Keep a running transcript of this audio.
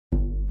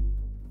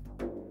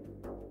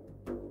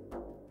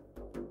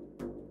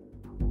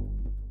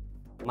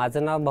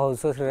माझं नाव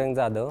भाऊसो श्रीरंग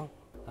जाधव,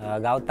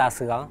 गाव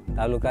तासगाव,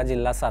 तालुका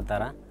जिल्हा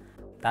सातारा।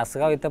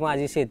 तासगाव इथं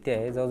माझी शेती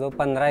आहे। जवळजवळ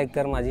 15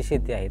 एकर माझी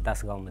शेती आहे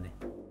तासगावमध्ये।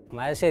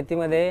 माझ्या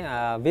शेतीमध्ये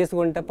 20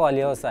 गुंठ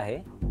पॉली हाऊस आहे।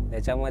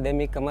 त्याच्यामध्ये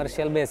मी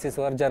कमर्शियल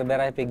बेसिसवर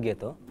जरबेरा हे पीक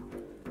घेतो,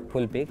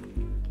 फुल पीक।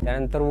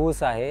 त्यानंतर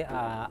ऊस आहे,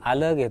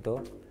 आलं घेतो,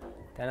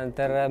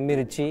 त्यानंतर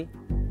मिरची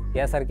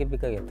यासारखी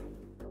पिकं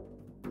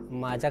घेतो।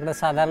 माझ्याकडे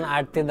साधारण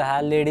 8 ते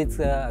 10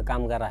 लेडीज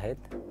कामगार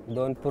आहेत,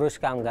 2 पुरुष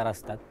कामगार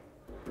असतात,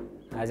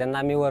 ज्यांना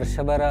आम्ही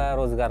वर्षभर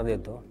रोजगार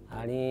देतो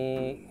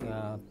आणि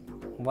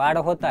वाढ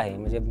होत आहे,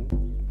 म्हणजे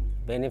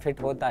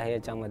बेनिफिट होत आहे।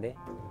 याच्यामध्ये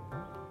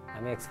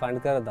आम्ही एक्सपांड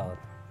करत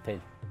आहोत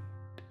field.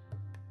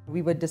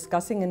 We were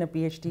discussing in a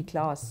PhD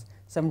class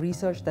some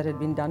research that had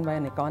been done by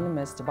an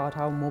economist about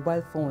how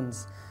mobile phones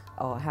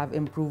have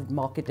improved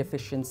market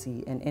efficiency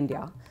in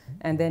India.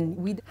 And then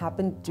we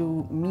happened to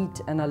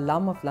meet an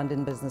alum of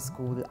London Business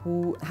School who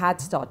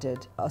had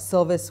started a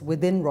service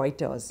within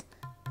Reuters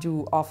to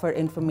offer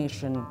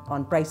information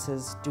on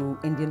prices to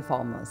Indian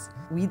farmers.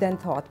 We then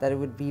thought that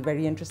it would be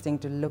very interesting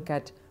to look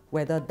at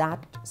whether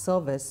that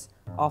service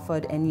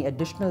offered any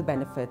additional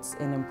benefits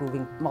in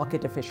improving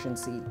market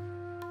efficiency.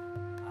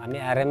 आम्ही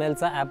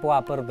RMLचा app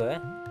वापरतोय।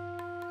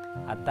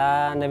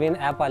 आता नवीन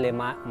app आले,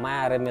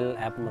 my RML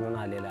app म्हणून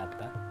आलेलं आहे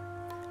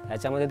आता।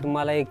 याच्यामध्ये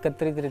तुम्हाला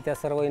एकत्रितरित्या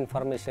सर्व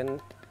इन्फॉर्मेशन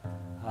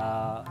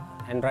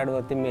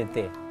अँड्रॉइडवरती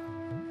मिळते।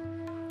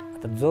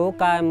 आता जो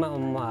काय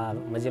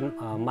म्हणजे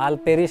माल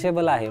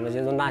पेरिशेबल आहे,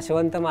 म्हणजे जो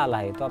नाशवंत माल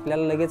आहे, तो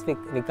आपल्याला लगेच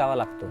विकावा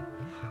लागतो।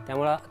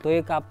 त्यामुळे तो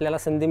एक आपल्याला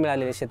संधी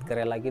मिळालेली आहे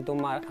शेतकऱ्याला की तो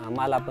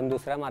माल आपण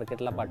दुसऱ्या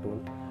मार्केटला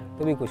पाठवून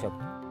तो विकू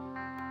शकतो।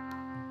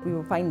 We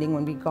were finding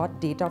when we got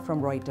data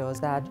from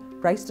Reuters that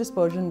price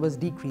dispersion was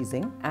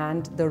decreasing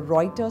and the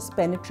Reuters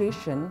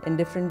penetration in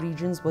different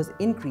regions was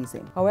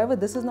increasing. However,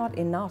 this is not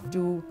enough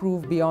to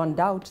prove beyond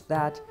doubt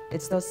that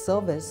it's the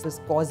service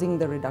that's causing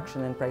the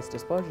reduction in price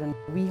dispersion.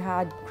 We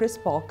had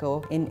Chris Parker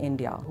in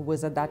India, who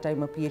was at that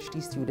time a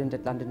PhD student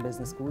at London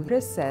Business School.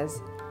 Chris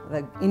says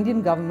the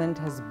Indian government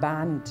has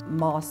banned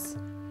mass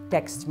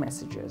text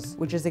messages,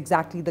 which is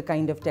exactly the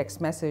kind of text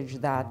message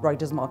that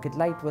Reuters Market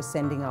Light was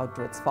sending out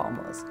to its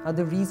farmers. Now,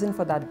 the reason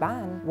for that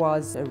ban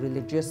was a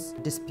religious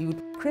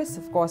dispute. Chris,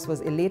 of course, was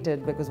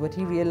elated because what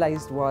he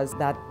realized was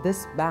that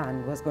this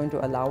ban was going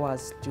to allow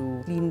us to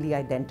cleanly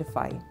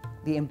identify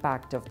the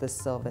impact of this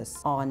service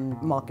on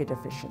market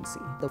efficiency.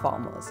 The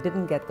farmers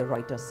didn't get the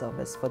Reuters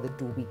service for the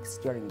 2 weeks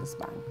during this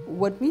ban.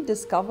 What we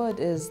discovered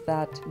is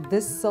that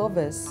this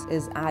service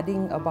is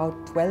adding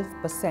about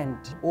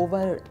 12%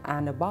 over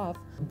and above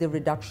the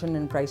reduction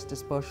in price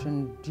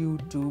dispersion due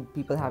to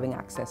people having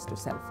access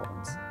to cell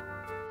phones.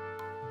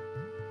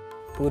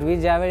 पूर्वी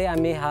ज्यावेळी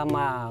आम्ही हा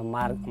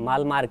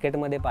माल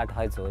मार्केटमध्ये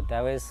पाठवायचो,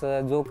 त्यावेळेस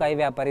जो काही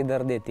व्यापारी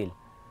दर देतील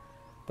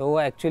तो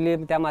ॲक्च्युली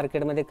त्या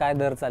मार्केटमध्ये काय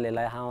दर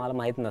चाललेला आहे हा आम्हाला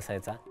माहीत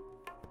नसायचा।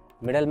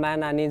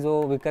 मिडलमॅन आणि जो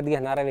विकत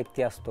घेणारा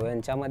व्यक्ती असतो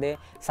यांच्यामध्ये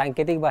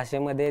सांकेतिक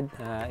भाषेमध्ये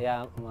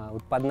या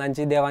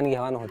उत्पादनांची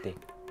देवाणघेवाण होते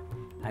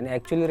आणि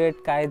ॲक्च्युअली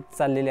रेट काय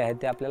चाललेले आहेत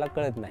ते आपल्याला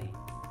कळत नाही।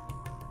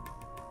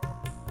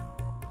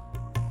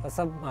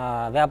 असं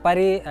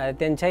व्यापारी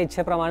त्यांच्या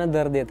इच्छेप्रमाणे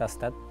दर देत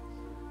असतात,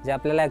 जे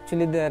आपल्याला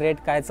ॲक्च्युअली रेट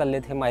काय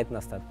चाललेत हे माहीत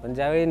नसतात। पण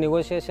ज्यावेळी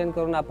निगोशिएशन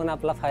करून आपण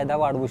आपला फायदा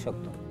वाढवू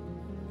शकतो,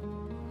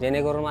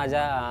 जेणेकरून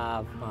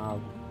माझ्या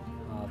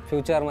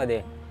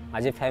फ्युचरमध्ये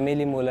माझी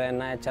फॅमिली, मुलं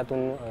यांना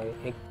याच्यातून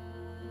एक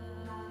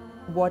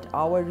What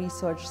our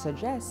research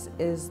suggests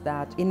is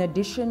that in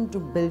addition to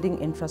building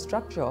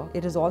infrastructure,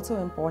 it is also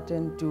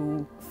important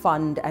to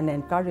fund and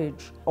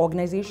encourage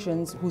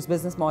organizations whose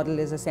business model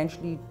is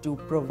essentially to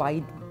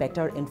provide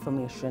better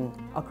information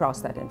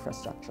across that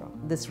infrastructure.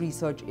 This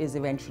research is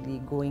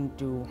eventually going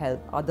to help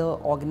other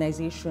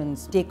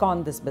organizations take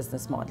on this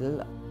business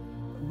model.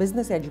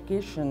 Business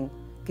education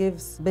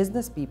gives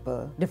business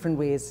people different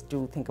ways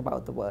to think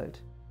about the world.